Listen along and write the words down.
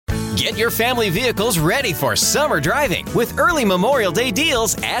Get your family vehicles ready for summer driving with early Memorial Day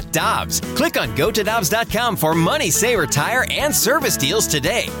deals at Dobbs. Click on GoToDobbs.com for money saver tire and service deals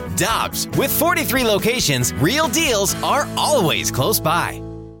today. Dobbs, with 43 locations, real deals are always close by.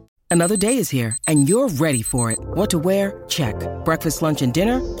 Another day is here, and you're ready for it. What to wear? Check. Breakfast, lunch, and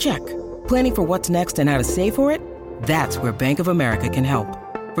dinner? Check. Planning for what's next and how to save for it? That's where Bank of America can help.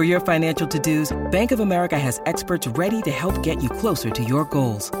 For your financial to-dos, Bank of America has experts ready to help get you closer to your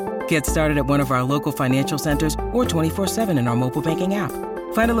goals. Get started at one of our local financial centers or 24/7 in our mobile banking app.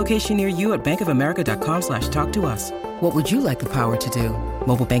 Find a location near you at bankofamerica.com/talktous. What would you like the power to do?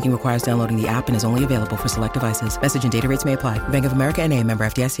 Mobile banking requires downloading the app and is only available for select devices. Message and data rates may apply. Bank of America N.A., member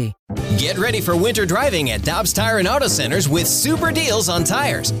FDIC. Get ready for winter driving at Dobbs Tire and Auto Centers with super deals on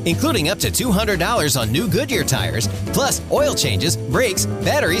tires, including up to $200 on new Goodyear tires, plus oil changes, brakes,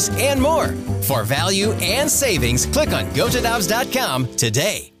 batteries, and more. For value and savings, click on GoToDobbs.com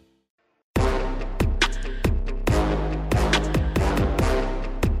today.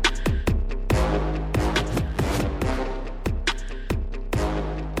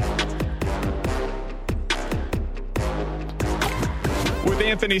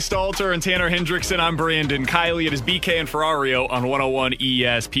 Anthony Stalter and Tanner Hendrickson. I'm Brandon Kiley. It is BK and Ferrario on 101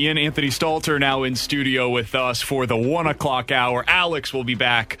 ESPN. Anthony Stalter now in studio with us for the 1 o'clock hour. Alex will be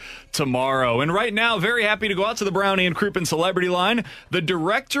back tomorrow. And right now, very happy to go out to the Brownie and Crouppen Celebrity Line. The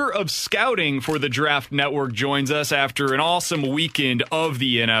director of scouting for the Draft Network joins us after an awesome weekend of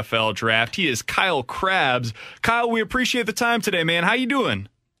the NFL Draft. He is Kyle Krabs. Kyle, we appreciate the time today, man. How you doing?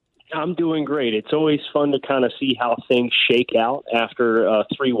 I'm doing great. It's always fun to kind of see how things shake out after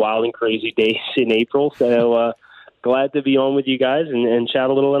 3 wild and crazy days in April. So glad to be on with you guys and chat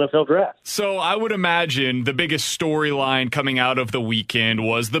a little NFL draft. So I would imagine the biggest storyline coming out of the weekend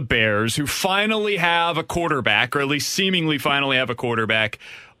was the Bears, who finally have a quarterback, or at least seemingly finally have a quarterback.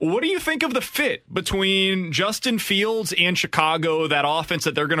 What do you think of the fit between Justin Fields and Chicago, that offense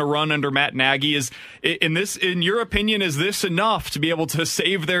that they're going to run under Matt Nagy? Is in your opinion, is this enough to be able to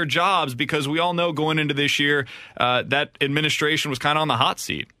save their jobs? Because we all know going into this year, that administration was kind of on the hot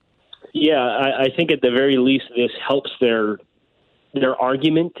seat. Yeah, I think at the very least this helps their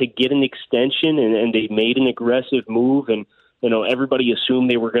argument to get an extension, and they made an aggressive move. And you know, everybody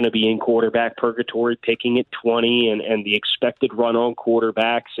assumed they were going to be in quarterback purgatory, picking at 20 and the expected run on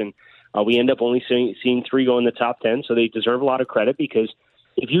quarterbacks. And we end up only seeing 3 go in the top 10. So they deserve a lot of credit, because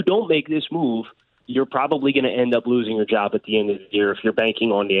if you don't make this move, you're probably going to end up losing your job at the end of the year if you're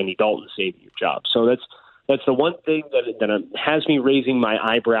banking on Andy Dalton saving your job. So that's the one thing that has me raising my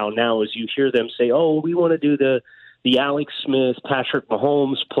eyebrow now, is you hear them say, oh, we want to do the Alex Smith, Patrick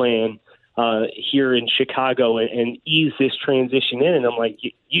Mahomes plan here in Chicago and ease this transition in. And I'm like,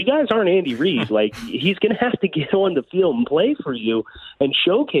 you guys aren't Andy Reid. Like, he's going to have to get on the field and play for you and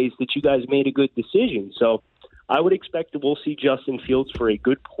showcase that you guys made a good decision. So I would expect that we'll see Justin Fields for a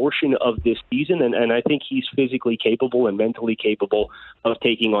good portion of this season. And I think he's physically capable and mentally capable of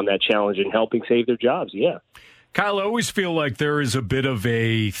taking on that challenge and helping save their jobs. Yeah. Kyle, I always feel like there is a bit of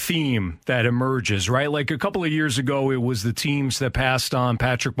a theme that emerges, right? Like a couple of years ago, it was the teams that passed on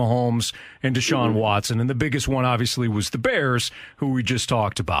Patrick Mahomes and Deshaun Watson. And the biggest one, obviously, was the Bears, who we just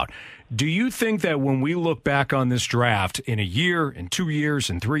talked about. Do you think that when we look back on this draft in a year, in 2 years,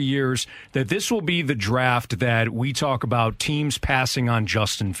 in 3 years, that this will be the draft that we talk about teams passing on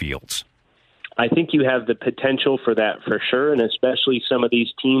Justin Fields? I think you have the potential for that for sure, and especially some of these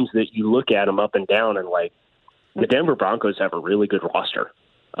teams that you look at them up and down and like, the Denver Broncos have a really good roster.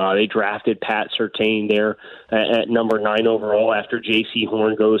 They drafted Pat Surtain there at number 9 overall after J.C.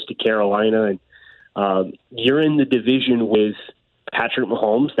 Horn goes to Carolina. And you're in the division with Patrick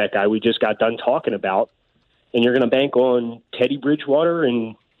Mahomes, that guy we just got done talking about, and you're going to bank on Teddy Bridgewater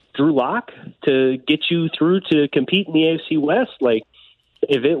and Drew Lock to get you through to compete in the AFC West. Like,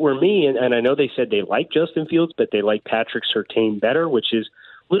 if it were me, and I know they said they like Justin Fields, but they like Patrick Surtain better, which is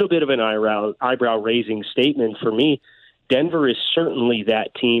little bit of an eyebrow-raising statement for me. Denver is certainly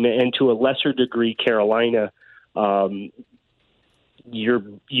that team, and to a lesser degree, Carolina.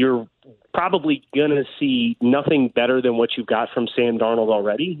 You're probably going to see nothing better than what you've got from Sam Darnold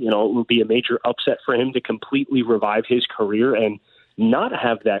already. You know, it would be a major upset for him to completely revive his career and not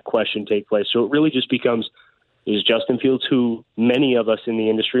have that question take place. So it really just becomes, is Justin Fields, who many of us in the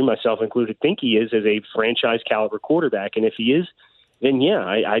industry, myself included, think he is as a franchise-caliber quarterback? And if he is, then yeah,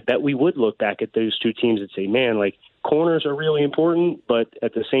 I bet we would look back at those two teams and say, man, like, corners are really important, but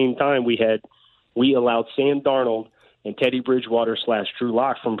at the same time, we allowed Sam Darnold and Teddy Bridgewater / Drew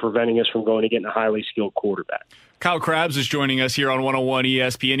Lock from preventing us from going to getting a highly skilled quarterback. Kyle Krabs is joining us here on 101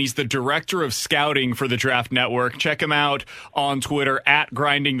 ESPN. He's the director of scouting for the Draft Network. Check him out on Twitter at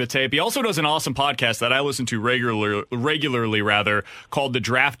Grinding the Tape. He also does an awesome podcast that I listen to regularly, called the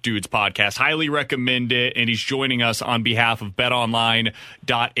Draft Dudes Podcast. Highly recommend it, and he's joining us on behalf of betonline.ag.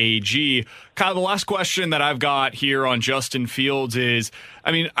 Kyle, the last question that I've got here on Justin Fields is,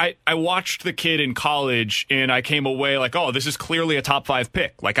 I watched the kid in college, and I came away like, oh, this is clearly a top 5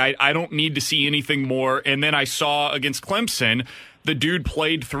 pick. Like, I don't need to see anything more. And then I saw against Clemson, the dude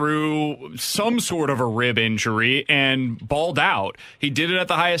played through some sort of a rib injury and balled out. He did it at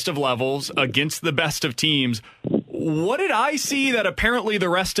the highest of levels against the best of teams. What did I see that apparently the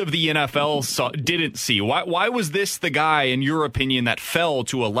rest of the NFL didn't see? Why was this the guy, in your opinion, that fell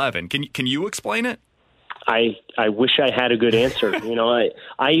to 11? Can you explain it? I wish I had a good answer.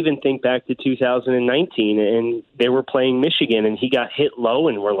 I even think back to 2019, and they were playing Michigan, and he got hit low,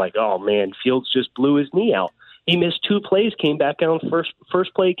 and we're like, oh, man, Fields just blew his knee out. He missed 2 plays, came back on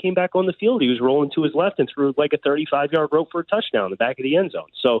first play, came back on the field. He was rolling to his left and threw like a 35-yard rope for a touchdown in the back of the end zone.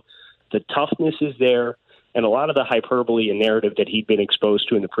 So the toughness is there, and a lot of the hyperbole and narrative that he'd been exposed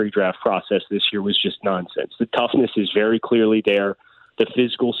to in the pre-draft process this year was just nonsense. The toughness is very clearly there. The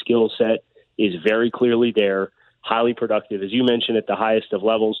physical skill set is very clearly there, highly productive, as you mentioned, at the highest of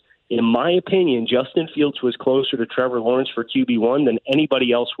levels. In my opinion, Justin Fields was closer to Trevor Lawrence for QB1 than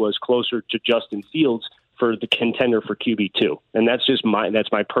anybody else was closer to Justin Fields for the contender for QB2. And that's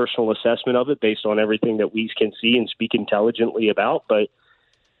my personal assessment of it based on everything that we can see and speak intelligently about. But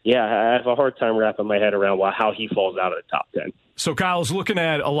yeah, I have a hard time wrapping my head around how he falls out of the top 10. So Kyle's looking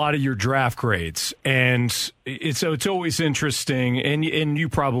at a lot of your draft grades, and it's always interesting, and you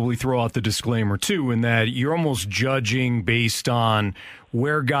probably throw out the disclaimer too, in that you're almost judging based on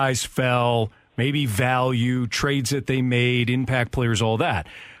where guys fell, maybe value, trades that they made, impact players, all that.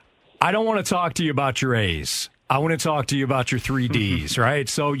 I don't want to talk to you about your A's. I want to talk to you about your 3 Ds, right?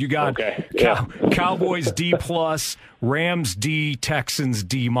 So you got Cowboys D+, Rams D, Texans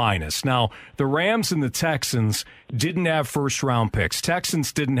D-. Now, the Rams and the Texans didn't have first-round picks.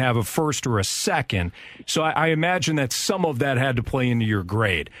 Texans didn't have a first or a second. So I imagine that some of that had to play into your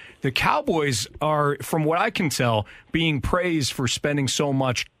grade. The Cowboys are, from what I can tell, being praised for spending so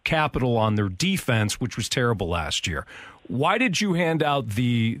much capital on their defense, which was terrible last year. Why did you hand out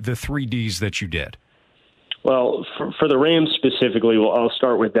the 3 Ds that you did? Well, for the Rams specifically, I'll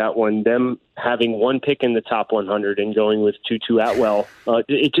start with that one. Them having 1 pick in the top 100 and going with Tutu Atwell,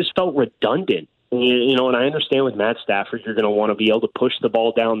 it just felt redundant. And I understand with Matt Stafford, you're going to want to be able to push the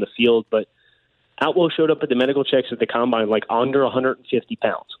ball down the field, but Atwell showed up at the medical checks at the combine like under 150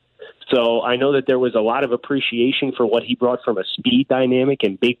 pounds. So I know that there was a lot of appreciation for what he brought from a speed dynamic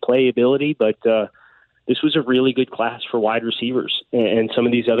and big play ability, but this was a really good class for wide receivers. And some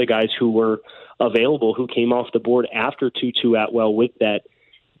of these other guys who were available, who came off the board after Tutu Atwell with that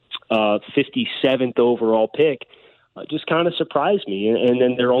 57th overall pick, just kind of surprised me. And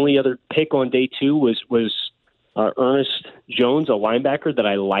then their only other pick on day 2 was Ernest Jones, a linebacker that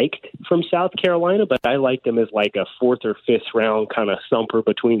I liked from South Carolina, but I liked him as like a 4th or 5th round kind of thumper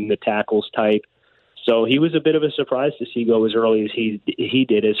between the tackles type. So he was a bit of a surprise to see go as early as he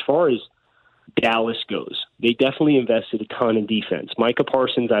did. As far as Dallas goes, they definitely invested a ton in defense. Micah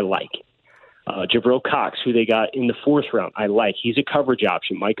Parsons, I like. Jabril Cox, who they got in the 4th round, I like. He's a coverage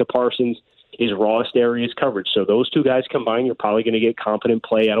option. Micah Parsons, his rawest area is coverage. So those 2 guys combined, you're probably going to get competent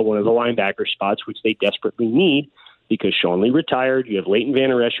play out of one of the linebacker spots, which they desperately need because Sean Lee retired. You have Leighton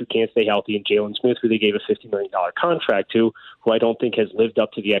Vander Esch, who can't stay healthy, and Jalen Smith, who they gave a $50 million contract to, who I don't think has lived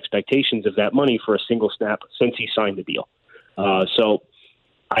up to the expectations of that money for a single snap since he signed the deal. So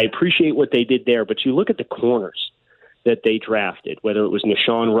I appreciate what they did there, but you look at the corners that they drafted, whether it was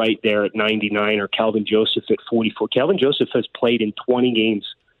Nashawn Wright there at 99 or Calvin Joseph at 44. Calvin Joseph has played in 20 games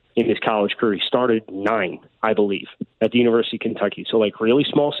in his college career. He started 9, I believe, at the University of Kentucky. So, like, really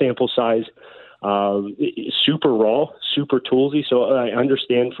small sample size, super raw, super toolsy. So I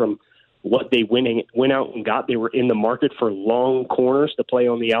understand from what they went out and got, they were in the market for long corners to play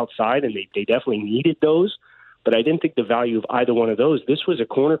on the outside, and they definitely needed those. But I didn't think the value of either one of those. This was a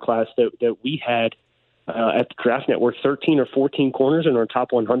corner class that we had at the Draft Network, 13 or 14 corners in our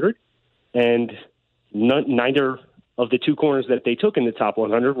top 100, and neither of the 2 corners that they took in the top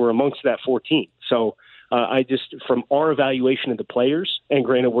 100 were amongst that 14. So from our evaluation of the players, and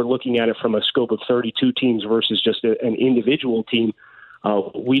granted we're looking at it from a scope of 32 teams versus just an individual team,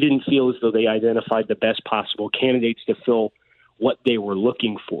 we didn't feel as though they identified the best possible candidates to fill what they were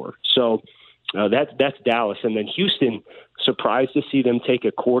looking for. So that's Dallas. And then Houston, surprised to see them take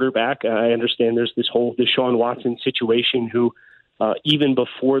a quarterback. I understand there's this whole Deshaun Watson situation who even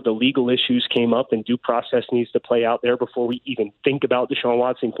before the legal issues came up and due process needs to play out there before we even think about Deshaun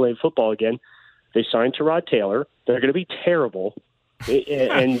Watson playing football again. They signed Tyrod Taylor. They're going to be terrible.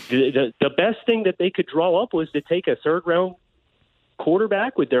 And the best thing that they could draw up was to take a third-round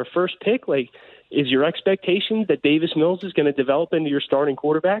quarterback with their first pick. Like, is your expectation that Davis Mills is going to develop into your starting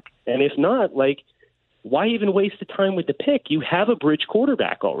quarterback? And if not, like, why even waste the time with the pick? You have a bridge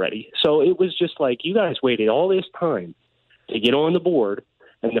quarterback already. So it was just like, you guys waited all this time to get on the board,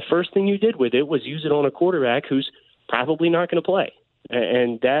 and the first thing you did with it was use it on a quarterback who's probably not going to play.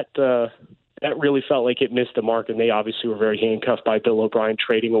 And that really felt like it missed the mark, and they obviously were very handcuffed by Bill O'Brien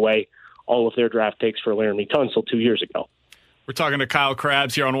trading away all of their draft picks for Laramie Tunsil 2 years ago. We're talking to Kyle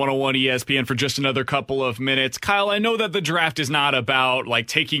Krabs here on 101 ESPN for just another couple of minutes. Kyle, I know that the draft is not about like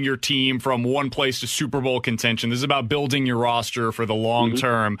taking your team from one place to Super Bowl contention. This is about building your roster for the long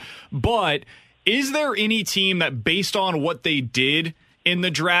term. But is there any team that, based on what they did in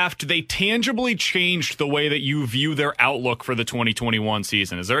the draft, they tangibly changed the way that you view their outlook for the 2021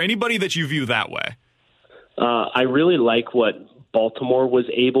 season? Is there anybody that you view that way? I really like what Baltimore was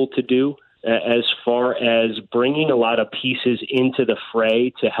able to do as far as bringing a lot of pieces into the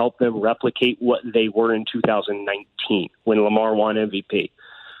fray to help them replicate what they were in 2019 when Lamar won MVP.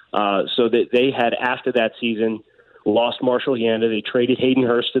 So that they had, after that season, lost Marshall Yanda. They traded Hayden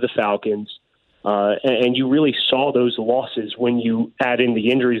Hurst to the Falcons. And you really saw those losses when you add in the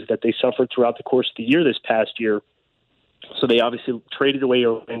injuries that they suffered throughout the course of the year this past year. So they obviously traded away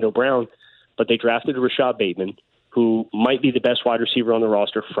Orlando Brown, but they drafted Rashad Bateman, who might be the best wide receiver on the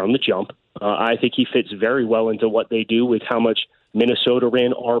roster from the jump. I think he fits very well into what they do with how much Minnesota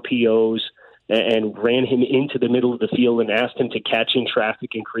ran RPOs and ran him into the middle of the field and asked him to catch in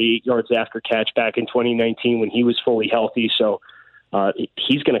traffic and create yards after catch back in 2019 when he was fully healthy. So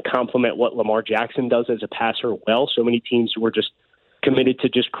he's going to complement what Lamar Jackson does as a passer well. So many teams were just committed to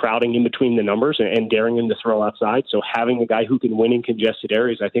just crowding in between the numbers and daring him to throw outside. So having a guy who can win in congested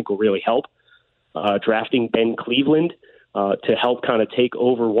areas, I think, will really help. Drafting Ben Cleveland to help kind of take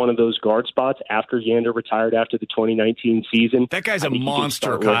over one of those guard spots after Yander retired after the 2019 season. That guy's a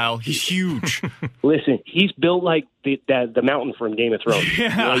monster, Kyle. He's huge. Listen, he's built like the mountain from Game of Thrones.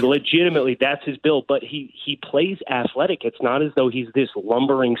 Yeah. Like, legitimately, that's his build. But he plays athletic. It's not as though he's this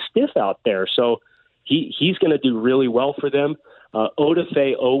lumbering stiff out there. So he's going to do really well for them.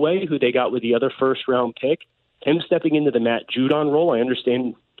 Odafe Owe, who they got with the other first-round pick, him stepping into the Matt Judon role. I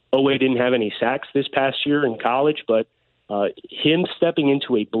understand Owe didn't have any sacks this past year in college, but him stepping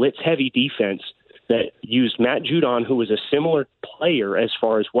into a blitz-heavy defense that used Matt Judon, who was a similar player as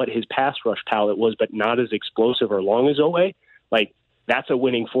far as what his pass rush palette was, but not as explosive or long as Owe, like, that's a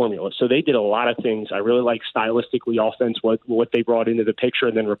winning formula. So they did a lot of things. I really like stylistically offense, what they brought into the picture,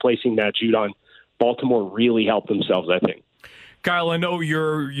 and then replacing Matt Judon. Baltimore really helped themselves, I think. Kyle, I know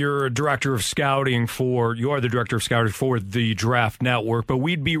you're a director of scouting you are the director of scouting for the Draft Network, but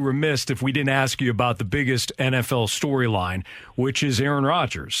we'd be remiss if we didn't ask you about the biggest NFL storyline, which is Aaron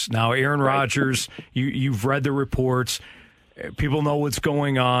Rodgers. Now, Aaron Rodgers, you've read the reports. People know what's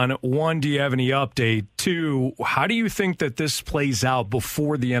going on. One, do you have any update? Two, how do you think that this plays out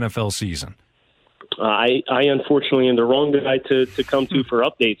before the NFL season? I unfortunately am the wrong guy to come to for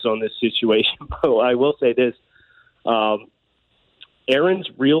updates on this situation. But I will say this. Aaron's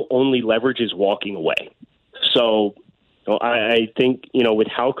real only leverage is walking away. So I think, with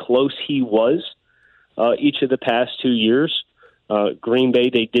how close he was each of the past 2 years, Green Bay,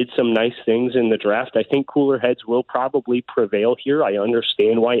 they did some nice things in the draft. I think cooler heads will probably prevail here. I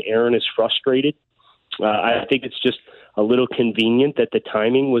understand why Aaron is frustrated. I think it's just a little convenient that the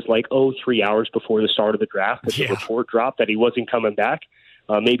timing was like, 3 hours before the start of the draft that the report dropped that he wasn't coming back.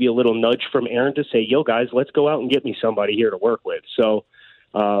 Maybe a little nudge from Aaron to say, yo, guys, let's go out and get me somebody here to work with. So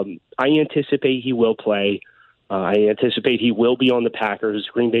I anticipate he will play. I anticipate he will be on the Packers.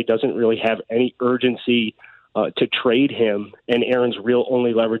 Green Bay doesn't really have any urgency to trade him, and Aaron's real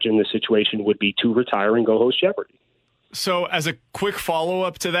only leverage in this situation would be to retire and go host Jeopardy. So as a quick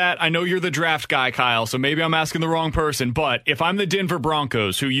follow-up to that, I know you're the draft guy, Kyle, so maybe I'm asking the wrong person, but if I'm the Denver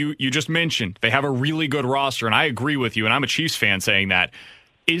Broncos, who you just mentioned, they have a really good roster, and I agree with you, and I'm a Chiefs fan saying that.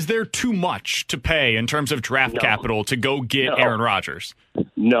 Is there too much to pay in terms of draft capital to go get Aaron Rodgers?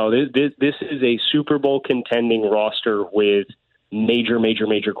 No, this is a Super Bowl contending roster with major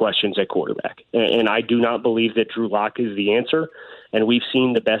questions at quarterback. And I do not believe that Drew Lock is the answer. And we've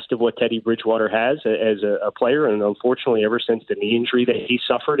seen the best of what Teddy Bridgewater has as a player. And unfortunately, ever since the knee injury that he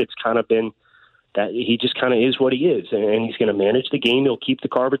suffered, it's kind of been that he just kind of is what he is. And he's going to manage the game. He'll keep the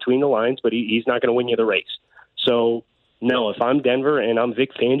car between the lines, but he's not going to win you the race. So no, if I'm Denver and I'm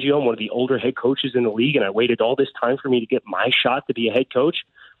Vic Fangio, I'm one of the older head coaches in the league, and I waited all this time for me to get my shot to be a head coach,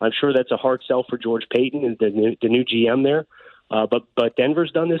 I'm sure that's a hard sell for George Payton and the new GM there. But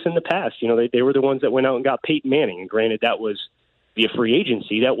Denver's done this in the past. You know, they were the ones that went out and got Peyton Manning. And granted, that was via free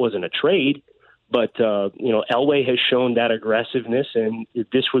agency. That wasn't a trade. But, Elway has shown that aggressiveness, and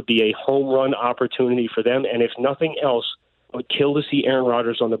this would be a home run opportunity for them. And if nothing else, I would kill to see Aaron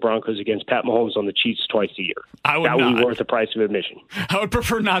Rodgers on the Broncos against Pat Mahomes on the Chiefs twice a year. That would be worth the price of admission. I would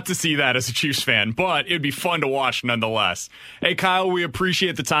prefer not to see that as a Chiefs fan, but it'd be fun to watch nonetheless. Hey, Kyle, we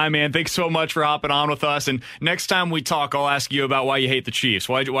appreciate the time, man. Thanks so much for hopping on with us. And next time we talk, I'll ask you about why you hate the Chiefs.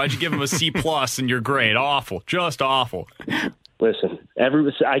 Why'd you give them a C+ in your grade? Awful. Just awful. Listen,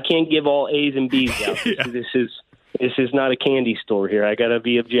 I can't give all A's and B's out. Yeah. This is not a candy store here. I got to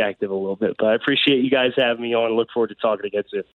be objective a little bit. But I appreciate you guys having me on. Look forward to talking again soon.